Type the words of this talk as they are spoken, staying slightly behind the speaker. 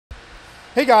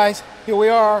Hey guys, here we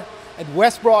are at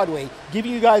West Broadway,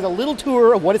 giving you guys a little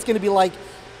tour of what it's going to be like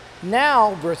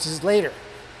now versus later.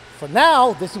 For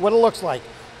now, this is what it looks like.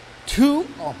 To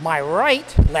my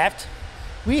left,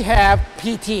 we have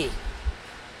PT. If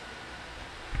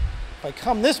I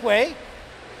come this way,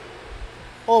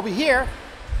 over here,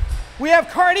 we have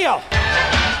cardio.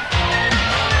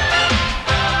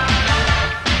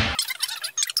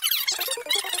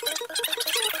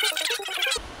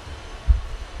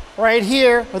 Right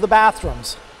here are the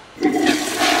bathrooms.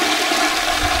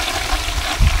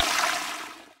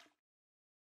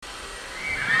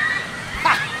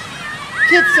 Ha!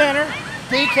 Kids center,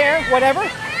 daycare, whatever.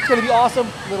 It's gonna be awesome,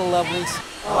 little lovelies.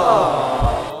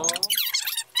 Aww.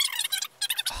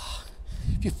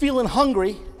 If you're feeling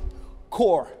hungry,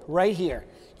 core, right here.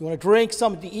 You wanna drink,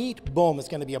 something to eat, boom, it's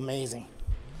gonna be amazing.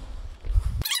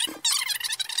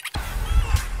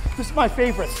 This is my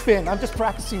favorite spin. I'm just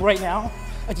practicing right now.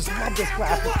 I just love this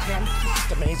class with Ken. It's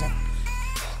just amazing.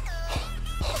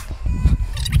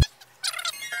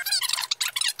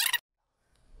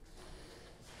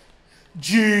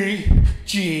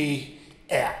 GGX.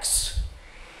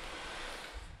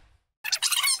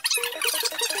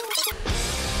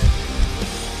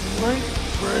 Strength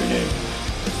training.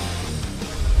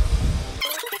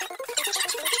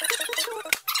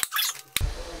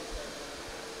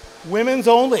 Women's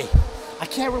only. I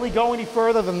can't really go any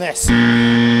further than this.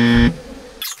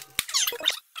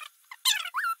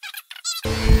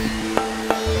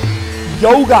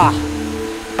 Yoga.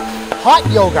 Hot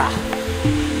yoga.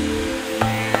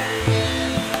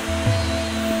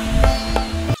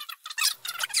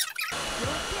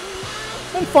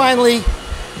 And finally,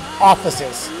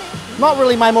 offices. Not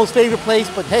really my most favorite place,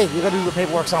 but hey, you gotta do the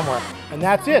paperwork somewhere. And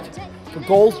that's it for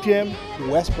Gold's Gym,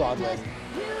 West Broadway.